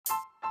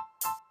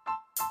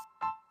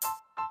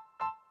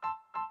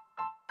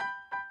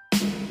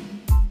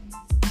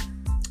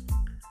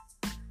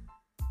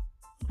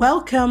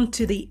Welcome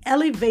to the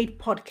Elevate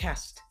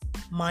podcast.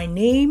 My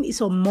name is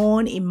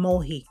Omon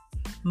Imohi,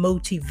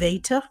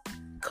 motivator,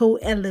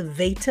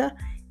 co-elevator,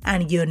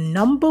 and your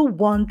number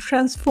one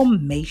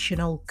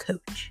transformational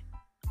coach.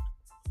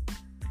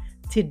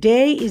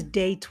 Today is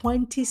day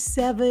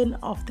 27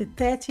 of the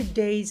 30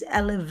 Days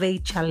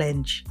Elevate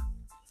Challenge.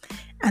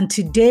 And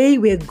today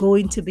we're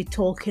going to be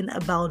talking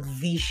about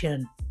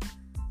vision.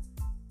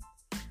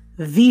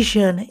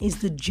 Vision is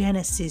the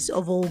genesis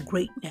of all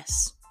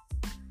greatness.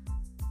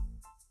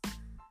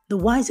 The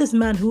wisest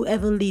man who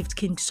ever lived,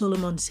 King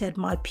Solomon, said,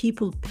 "My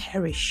people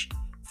perish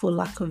for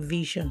lack of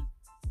vision."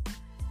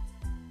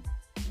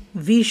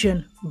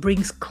 Vision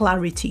brings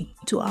clarity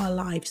to our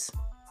lives.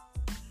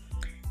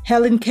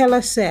 Helen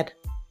Keller said,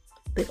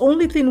 "The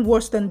only thing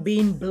worse than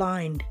being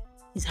blind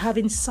is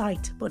having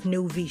sight but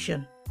no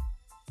vision."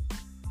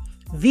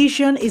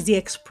 Vision is the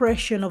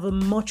expression of a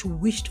much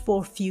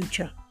wished-for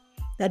future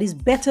that is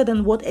better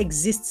than what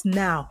exists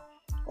now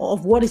or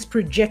of what is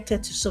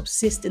projected to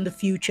subsist in the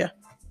future.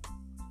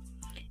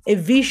 A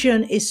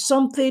vision is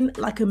something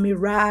like a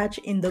mirage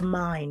in the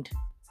mind,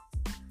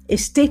 a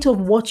state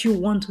of what you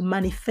want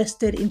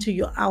manifested into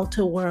your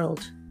outer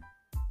world.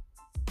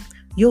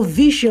 Your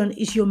vision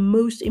is your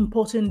most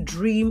important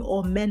dream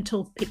or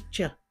mental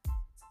picture.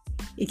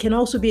 It can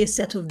also be a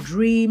set of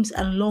dreams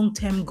and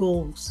long-term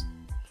goals.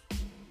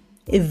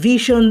 A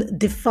vision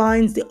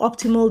defines the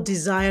optimal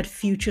desired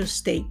future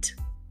state.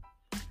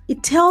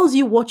 It tells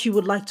you what you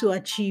would like to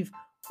achieve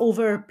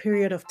over a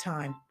period of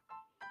time.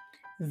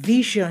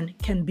 Vision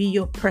can be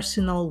your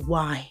personal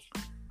why.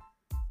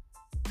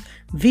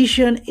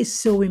 Vision is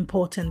so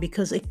important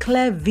because a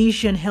clear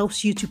vision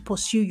helps you to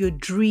pursue your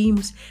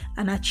dreams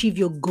and achieve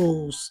your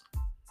goals.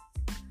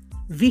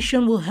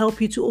 Vision will help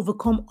you to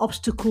overcome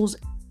obstacles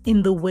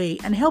in the way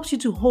and helps you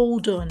to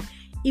hold on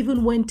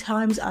even when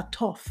times are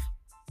tough.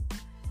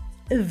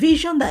 A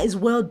vision that is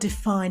well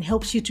defined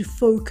helps you to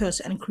focus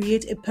and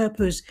create a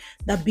purpose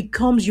that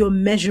becomes your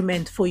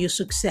measurement for your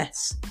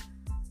success.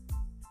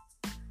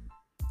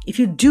 If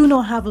you do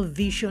not have a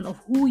vision of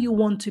who you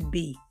want to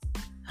be,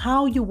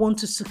 how you want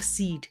to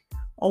succeed,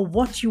 or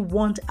what you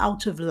want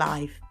out of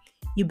life,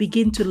 you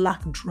begin to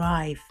lack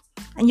drive,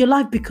 and your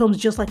life becomes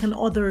just like an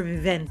order of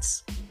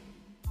events.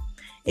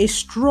 A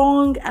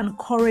strong and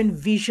current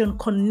vision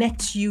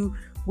connects you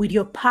with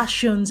your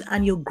passions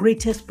and your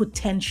greatest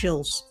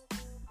potentials.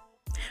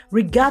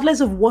 Regardless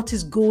of what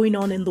is going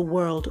on in the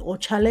world or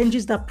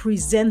challenges that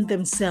present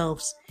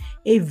themselves,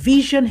 a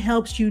vision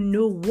helps you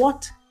know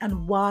what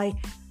and why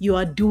you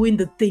are doing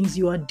the things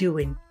you are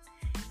doing.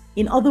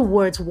 In other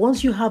words,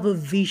 once you have a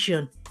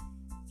vision,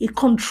 it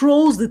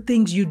controls the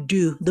things you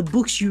do, the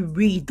books you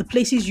read, the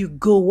places you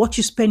go, what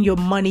you spend your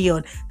money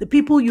on, the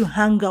people you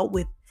hang out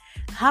with.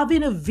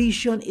 Having a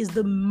vision is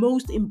the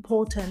most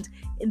important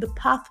in the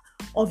path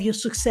of your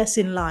success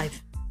in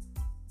life.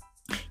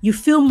 You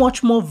feel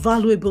much more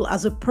valuable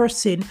as a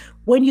person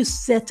when you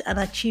set and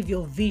achieve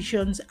your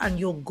visions and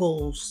your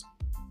goals.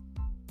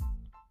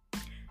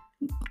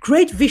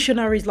 Great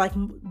visionaries like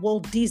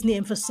Walt Disney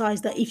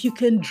emphasize that if you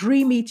can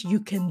dream it, you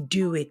can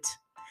do it.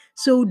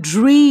 So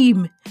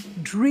dream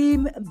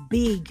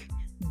big,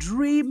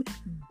 dream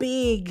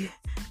big,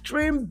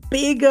 dream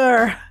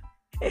bigger.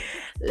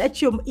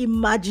 Let your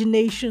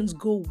imaginations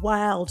go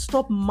wild.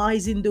 Stop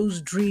mising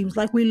those dreams.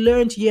 Like we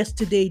learned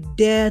yesterday,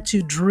 dare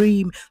to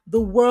dream.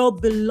 The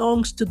world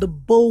belongs to the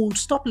bold.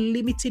 Stop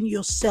limiting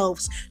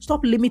yourselves.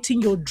 Stop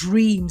limiting your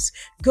dreams.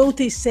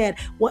 Goethe said,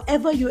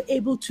 whatever you're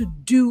able to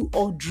do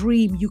or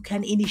dream, you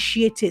can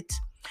initiate it.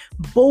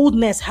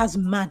 Boldness has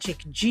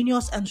magic,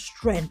 genius, and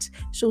strength.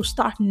 So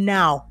start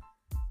now.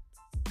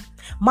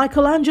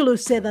 Michelangelo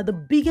said that the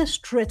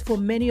biggest threat for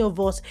many of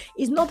us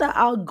is not that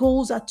our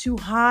goals are too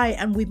high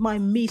and we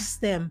might miss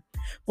them,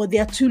 but they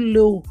are too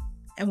low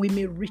and we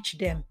may reach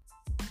them.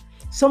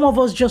 Some of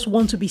us just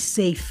want to be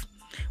safe.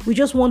 We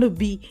just want to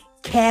be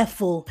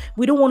careful.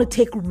 We don't want to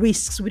take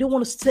risks. We don't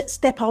want to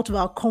step out of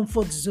our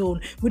comfort zone.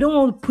 We don't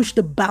want to push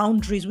the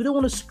boundaries. We don't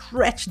want to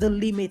stretch the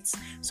limits.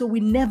 So we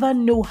never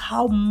know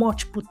how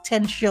much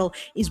potential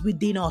is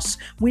within us.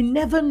 We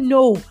never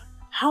know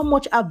how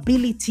much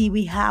ability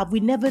we have.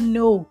 We never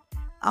know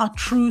our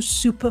true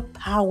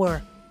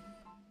superpower.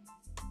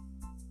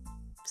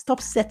 Stop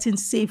setting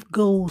safe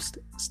goals.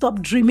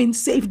 Stop dreaming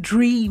safe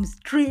dreams.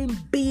 Dream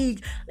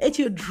big. Let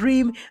your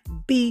dream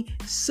be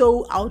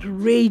so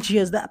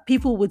outrageous that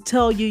people will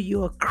tell you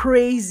you're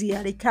crazy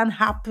and it can't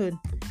happen.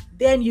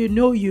 Then you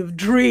know you've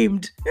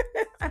dreamed.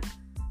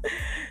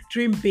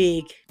 Dream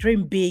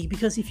big,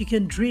 because if you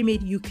can dream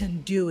it, you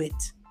can do it.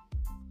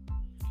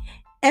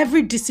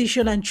 Every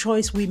decision and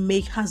choice we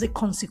make has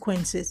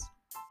consequences.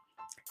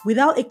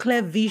 Without a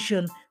clear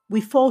vision, we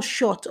fall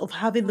short of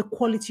having the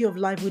quality of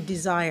life we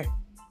desire.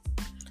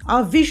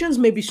 Our visions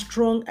may be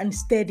strong and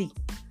steady.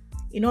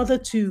 In order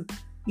to,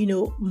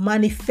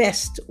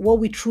 manifest what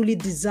we truly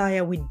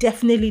desire, we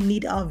definitely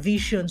need our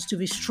visions to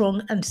be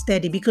strong and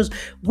steady because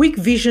weak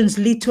visions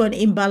lead to an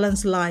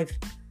imbalanced life.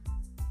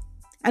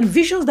 And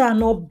visions that are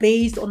not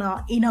based on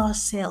our inner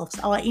selves,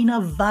 our inner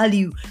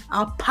value,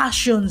 our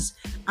passions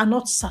are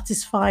not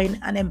satisfying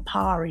and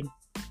empowering.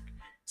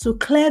 So,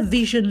 clear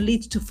vision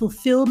leads to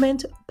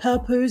fulfillment,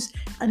 purpose,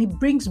 and it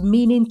brings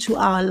meaning to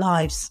our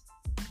lives.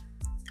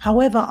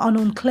 However, an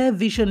unclear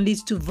vision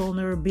leads to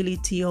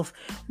vulnerability of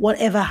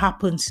whatever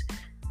happens.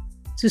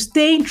 So,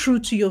 staying true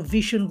to your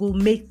vision will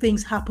make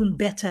things happen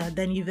better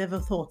than you've ever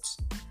thought.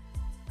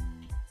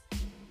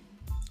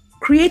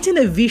 Creating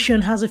a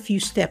vision has a few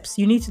steps.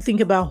 You need to think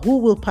about who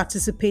will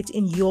participate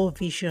in your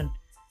vision.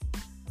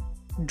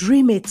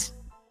 Dream it,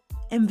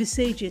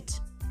 envisage it,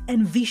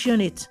 envision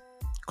it.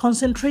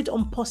 Concentrate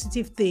on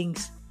positive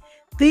things,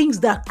 things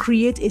that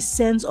create a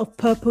sense of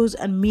purpose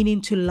and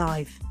meaning to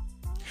life.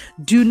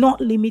 Do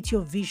not limit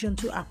your vision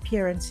to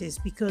appearances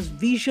because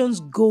visions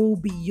go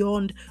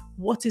beyond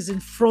what is in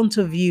front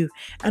of you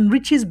and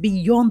reaches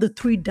beyond the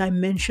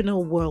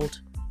three-dimensional world.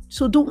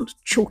 So don't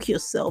choke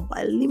yourself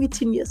by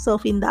limiting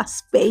yourself in that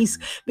space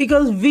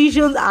because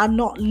visions are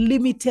not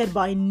limited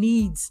by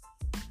needs,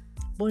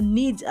 but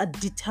needs are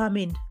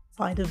determined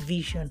by the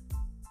vision.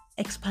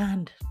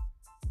 Expand.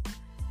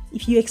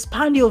 If you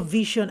expand your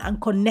vision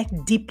and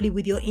connect deeply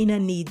with your inner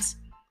needs,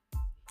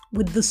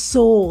 with the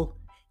soul,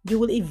 you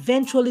will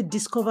eventually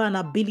discover an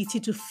ability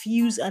to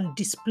fuse and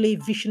display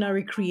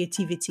visionary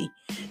creativity.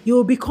 You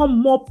will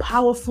become more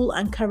powerful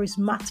and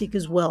charismatic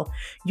as well.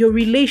 Your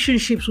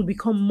relationships will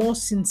become more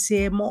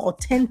sincere, more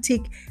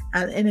authentic,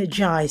 and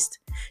energized.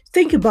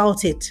 Think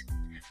about it.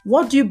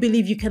 What do you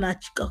believe you can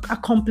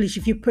accomplish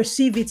if you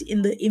perceive it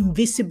in the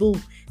invisible,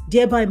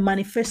 thereby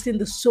manifesting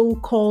the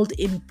so-called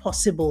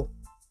impossible?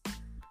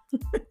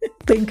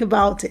 Think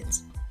about it.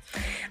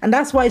 And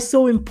that's why it's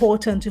so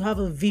important to have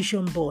a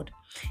vision board.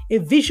 A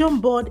vision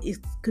board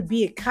could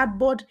be a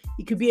cardboard,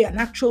 it could be an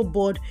actual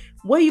board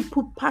where you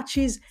put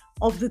patches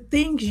of the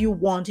things you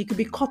want. It could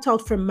be cut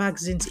out from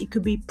magazines, it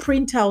could be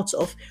printouts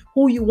of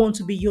who you want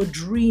to be, your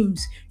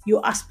dreams,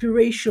 your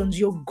aspirations,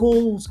 your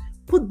goals.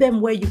 Put them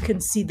where you can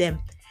see them.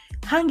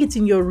 Hang it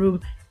in your room.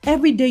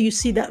 Every day you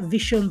see that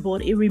vision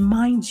board, it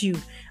reminds you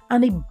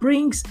and it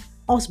brings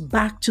us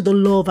back to the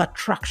law of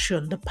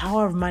attraction, the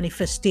power of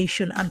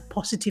manifestation, and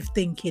positive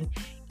thinking.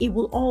 It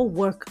will all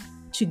work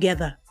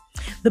together.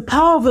 The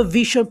power of a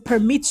vision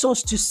permits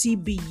us to see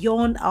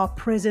beyond our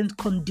present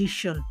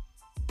condition.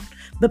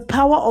 The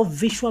power of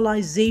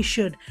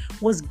visualization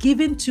was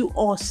given to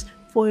us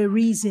for a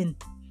reason,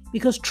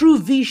 because through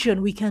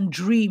vision we can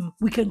dream,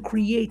 we can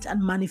create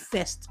and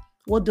manifest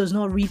what does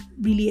not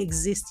really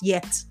exist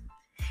yet.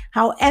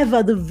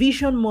 However, the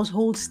vision must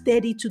hold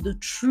steady to the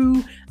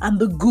true and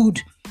the good.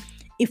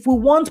 If we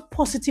want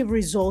positive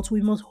results,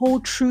 we must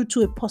hold true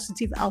to a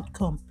positive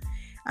outcome.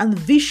 And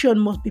vision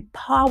must be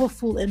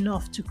powerful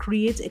enough to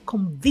create a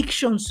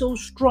conviction so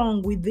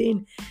strong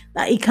within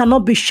that it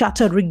cannot be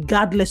shattered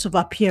regardless of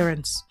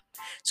appearance.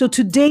 So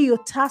today your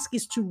task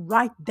is to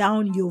write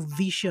down your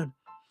vision.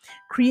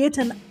 Create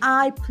an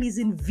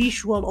eye-pleasing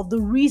visual of the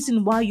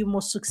reason why you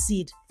must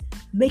succeed.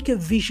 Make a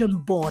vision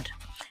board.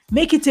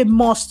 Make it a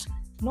must,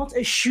 not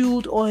a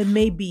should or a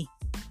maybe.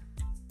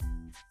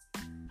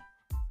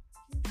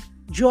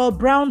 Joel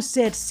Brown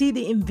said, "See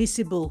the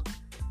invisible,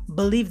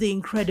 believe the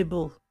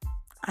incredible,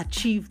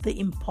 achieve the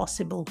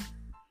impossible."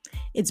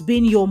 It's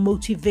been your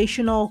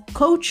motivational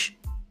coach,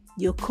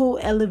 your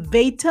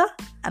co-elevator,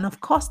 and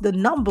of course the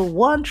number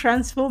one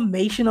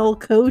transformational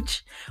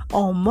coach,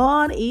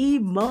 Oman E.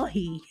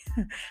 Mahi.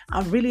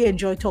 I really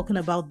enjoy talking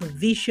about the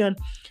vision.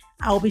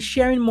 I'll be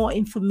sharing more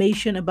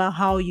information about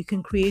how you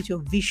can create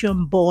your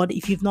vision board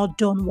if you've not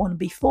done one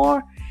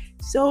before.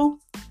 So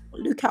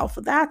look out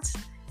for that.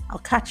 I'll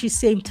catch you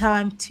same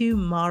time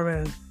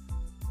tomorrow.